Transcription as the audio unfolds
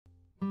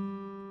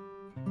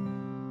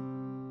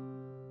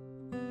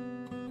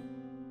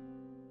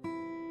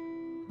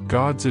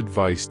God's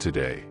advice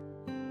today.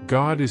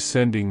 God is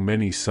sending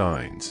many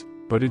signs,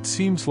 but it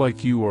seems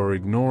like you are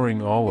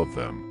ignoring all of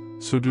them,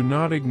 so do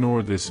not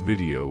ignore this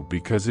video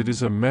because it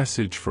is a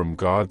message from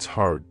God's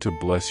heart to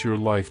bless your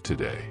life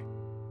today.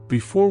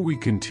 Before we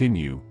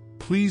continue,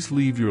 please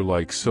leave your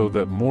like so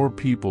that more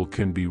people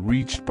can be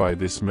reached by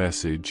this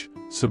message,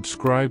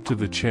 subscribe to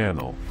the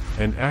channel,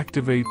 and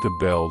activate the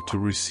bell to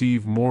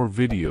receive more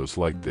videos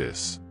like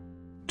this.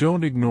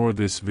 Don't ignore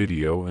this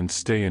video and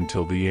stay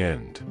until the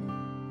end.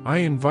 I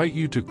invite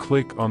you to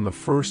click on the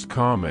first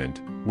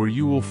comment, where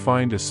you will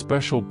find a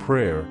special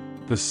prayer,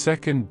 the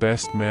second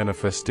best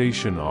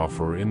manifestation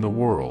offer in the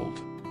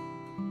world.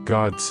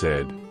 God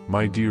said,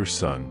 "My dear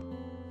son,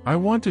 I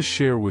want to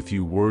share with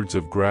you words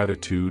of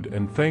gratitude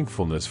and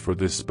thankfulness for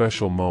this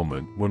special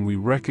moment when we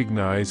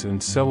recognize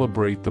and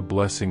celebrate the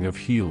blessing of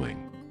healing.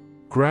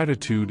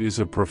 Gratitude is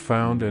a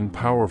profound and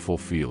powerful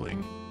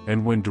feeling,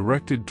 and when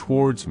directed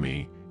towards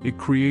me, it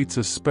creates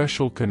a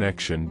special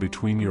connection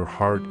between your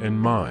heart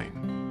and mine.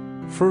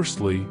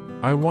 Firstly,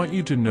 I want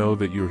you to know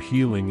that your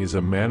healing is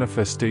a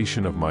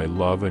manifestation of my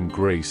love and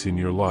grace in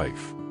your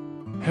life.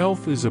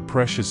 Health is a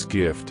precious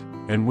gift,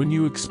 and when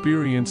you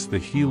experience the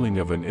healing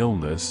of an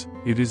illness,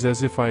 it is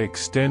as if I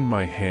extend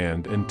my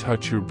hand and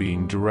touch your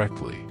being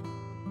directly.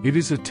 It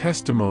is a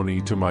testimony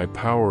to my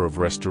power of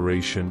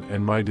restoration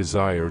and my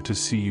desire to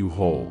see you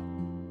whole.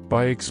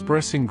 By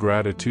expressing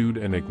gratitude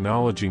and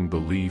acknowledging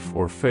belief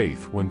or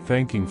faith when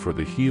thanking for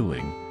the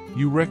healing,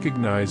 you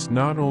recognize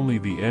not only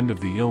the end of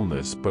the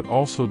illness but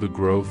also the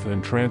growth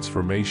and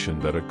transformation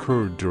that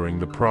occurred during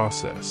the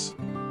process.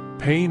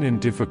 Pain and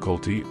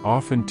difficulty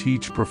often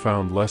teach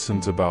profound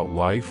lessons about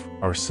life,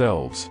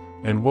 ourselves,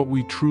 and what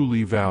we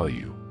truly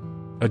value.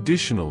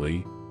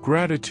 Additionally,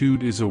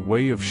 gratitude is a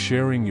way of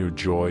sharing your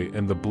joy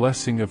and the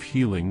blessing of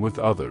healing with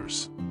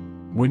others.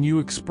 When you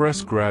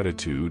express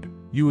gratitude,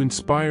 you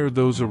inspire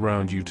those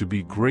around you to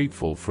be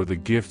grateful for the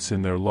gifts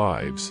in their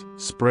lives,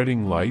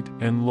 spreading light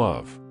and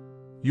love.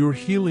 Your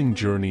healing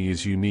journey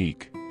is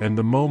unique, and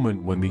the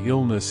moment when the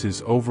illness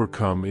is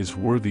overcome is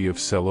worthy of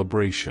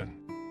celebration.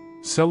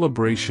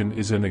 Celebration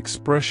is an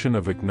expression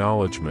of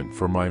acknowledgement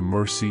for my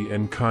mercy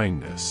and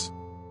kindness.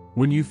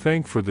 When you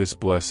thank for this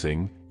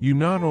blessing, you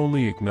not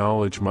only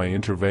acknowledge my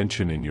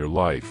intervention in your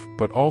life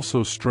but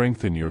also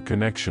strengthen your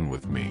connection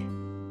with me.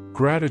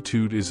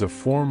 Gratitude is a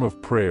form of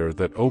prayer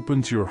that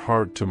opens your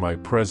heart to my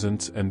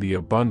presence and the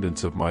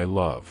abundance of my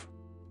love.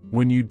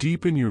 When you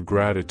deepen your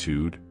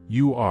gratitude,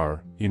 you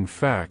are, in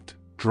fact,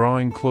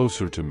 drawing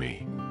closer to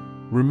me.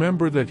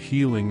 Remember that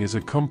healing is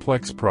a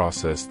complex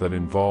process that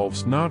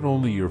involves not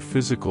only your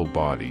physical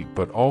body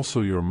but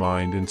also your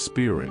mind and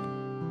spirit.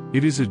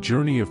 It is a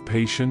journey of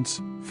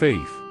patience,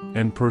 faith,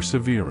 and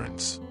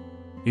perseverance.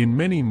 In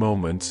many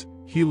moments,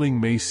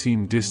 healing may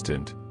seem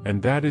distant,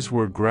 and that is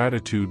where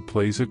gratitude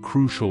plays a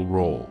crucial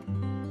role.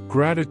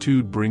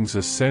 Gratitude brings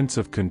a sense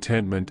of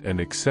contentment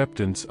and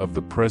acceptance of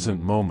the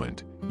present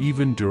moment,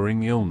 even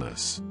during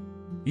illness.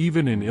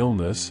 Even in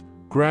illness,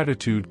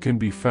 gratitude can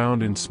be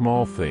found in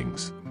small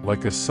things,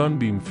 like a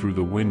sunbeam through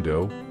the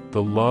window,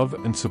 the love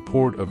and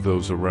support of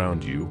those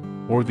around you,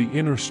 or the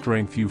inner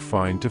strength you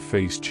find to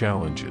face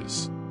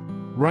challenges.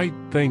 Write,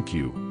 "Thank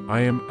you,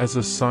 I am," as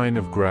a sign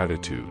of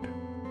gratitude.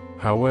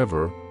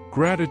 However,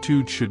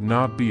 gratitude should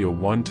not be a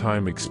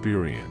one-time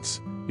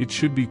experience. It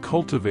should be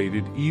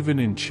cultivated even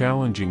in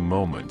challenging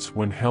moments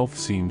when health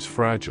seems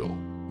fragile.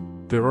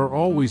 There are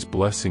always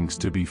blessings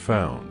to be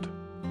found.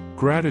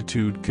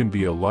 Gratitude can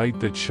be a light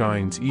that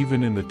shines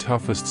even in the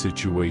toughest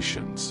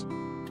situations.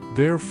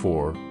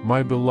 Therefore,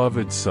 my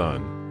beloved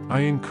son,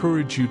 I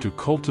encourage you to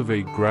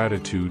cultivate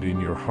gratitude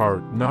in your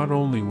heart not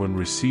only when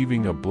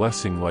receiving a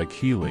blessing like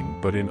healing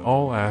but in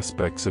all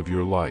aspects of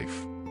your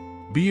life.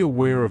 Be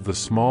aware of the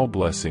small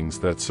blessings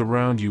that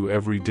surround you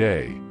every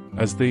day,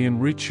 as they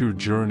enrich your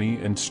journey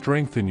and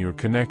strengthen your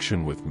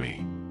connection with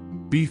me.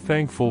 Be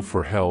thankful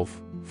for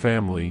health,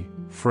 family,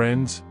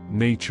 friends,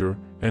 nature,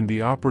 and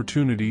the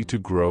opportunity to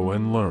grow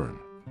and learn.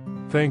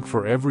 Thank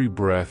for every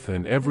breath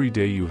and every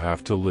day you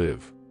have to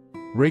live.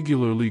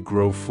 Regularly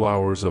grow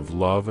flowers of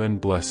love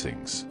and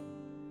blessings.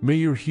 May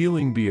your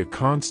healing be a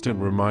constant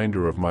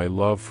reminder of my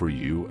love for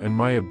you and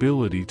my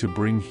ability to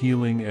bring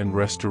healing and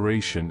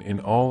restoration in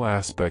all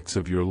aspects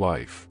of your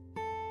life.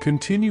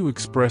 Continue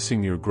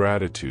expressing your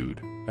gratitude,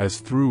 as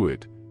through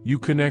it, you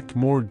connect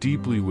more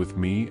deeply with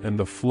me and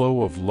the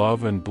flow of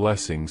love and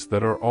blessings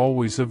that are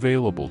always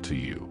available to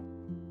you.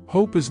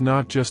 Hope is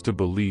not just a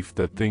belief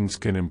that things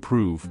can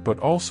improve but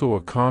also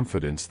a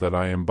confidence that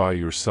I am by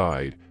your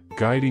side,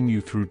 guiding you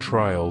through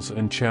trials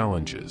and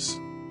challenges.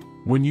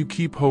 When you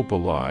keep hope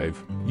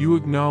alive, you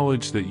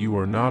acknowledge that you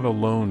are not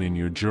alone in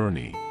your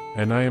journey,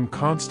 and I am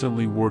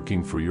constantly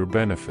working for your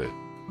benefit.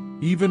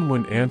 Even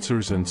when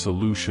answers and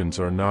solutions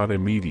are not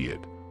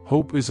immediate,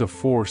 hope is a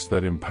force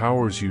that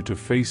empowers you to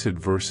face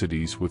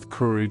adversities with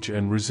courage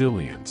and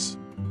resilience.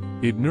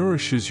 It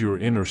nourishes your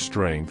inner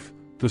strength,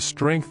 the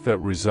strength that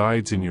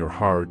resides in your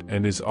heart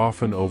and is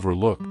often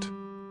overlooked.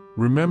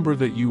 Remember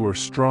that you are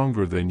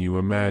stronger than you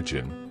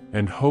imagine,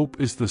 and hope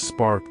is the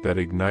spark that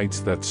ignites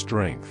that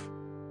strength.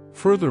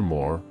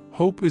 Furthermore,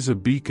 hope is a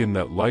beacon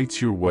that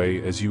lights your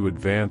way as you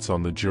advance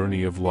on the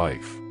journey of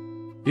life.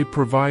 It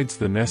provides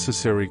the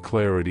necessary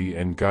clarity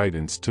and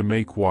guidance to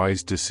make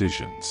wise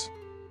decisions.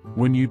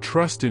 When you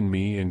trust in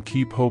me and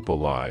keep hope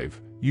alive,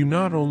 you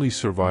not only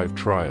survive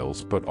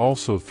trials but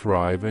also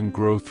thrive and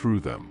grow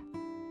through them.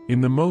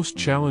 In the most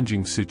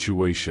challenging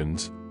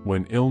situations,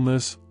 when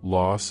illness,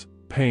 loss,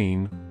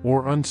 pain,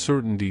 or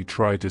uncertainty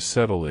try to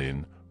settle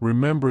in,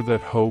 remember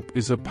that hope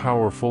is a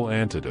powerful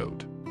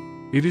antidote.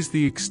 It is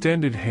the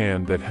extended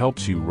hand that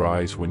helps you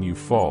rise when you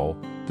fall,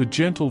 the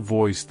gentle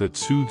voice that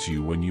soothes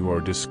you when you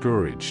are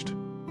discouraged.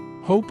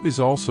 Hope is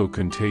also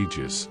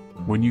contagious.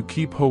 When you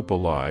keep hope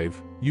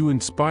alive, you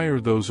inspire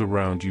those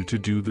around you to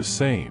do the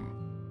same.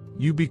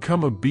 You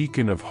become a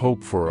beacon of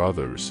hope for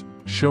others,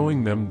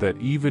 showing them that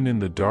even in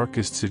the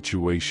darkest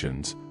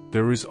situations,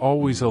 there is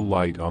always a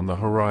light on the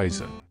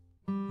horizon.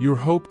 Your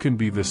hope can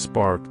be the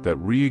spark that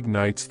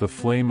reignites the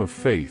flame of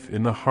faith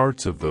in the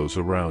hearts of those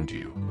around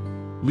you.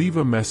 Leave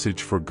a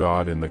message for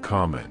God in the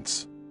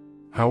comments.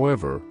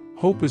 However,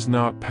 hope is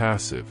not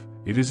passive,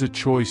 it is a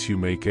choice you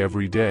make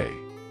every day.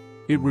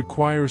 It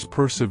requires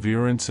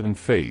perseverance and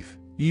faith,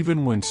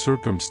 even when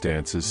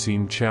circumstances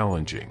seem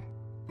challenging.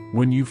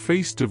 When you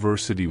face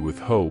diversity with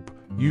hope,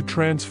 you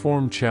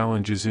transform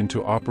challenges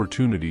into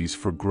opportunities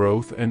for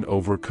growth and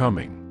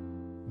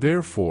overcoming.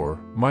 Therefore,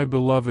 my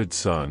beloved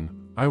son,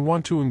 I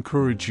want to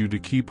encourage you to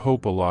keep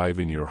hope alive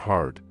in your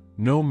heart,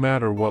 no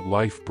matter what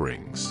life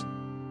brings.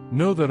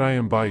 Know that I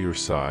am by your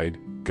side,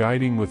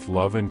 guiding with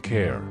love and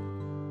care.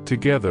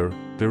 Together,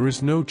 there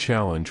is no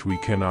challenge we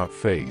cannot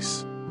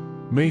face.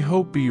 May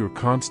hope be your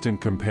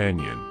constant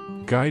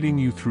companion, guiding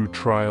you through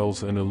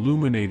trials and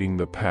illuminating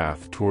the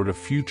path toward a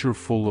future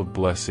full of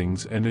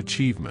blessings and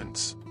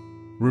achievements.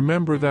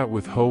 Remember that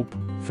with hope,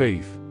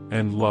 faith,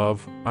 and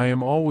love, I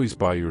am always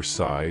by your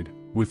side.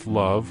 With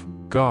love,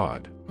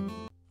 God.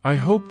 I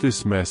hope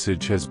this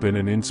message has been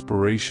an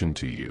inspiration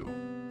to you.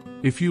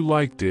 If you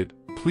liked it,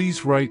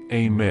 please write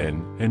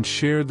Amen and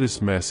share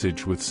this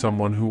message with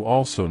someone who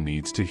also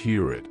needs to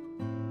hear it.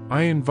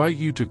 I invite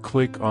you to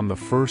click on the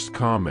first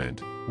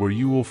comment, where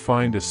you will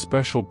find a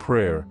special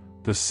prayer,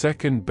 the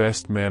second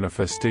best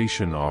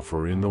manifestation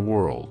offer in the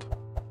world.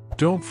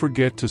 Don't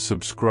forget to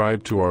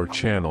subscribe to our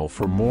channel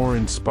for more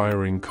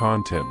inspiring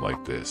content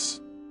like this.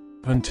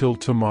 Until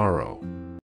tomorrow.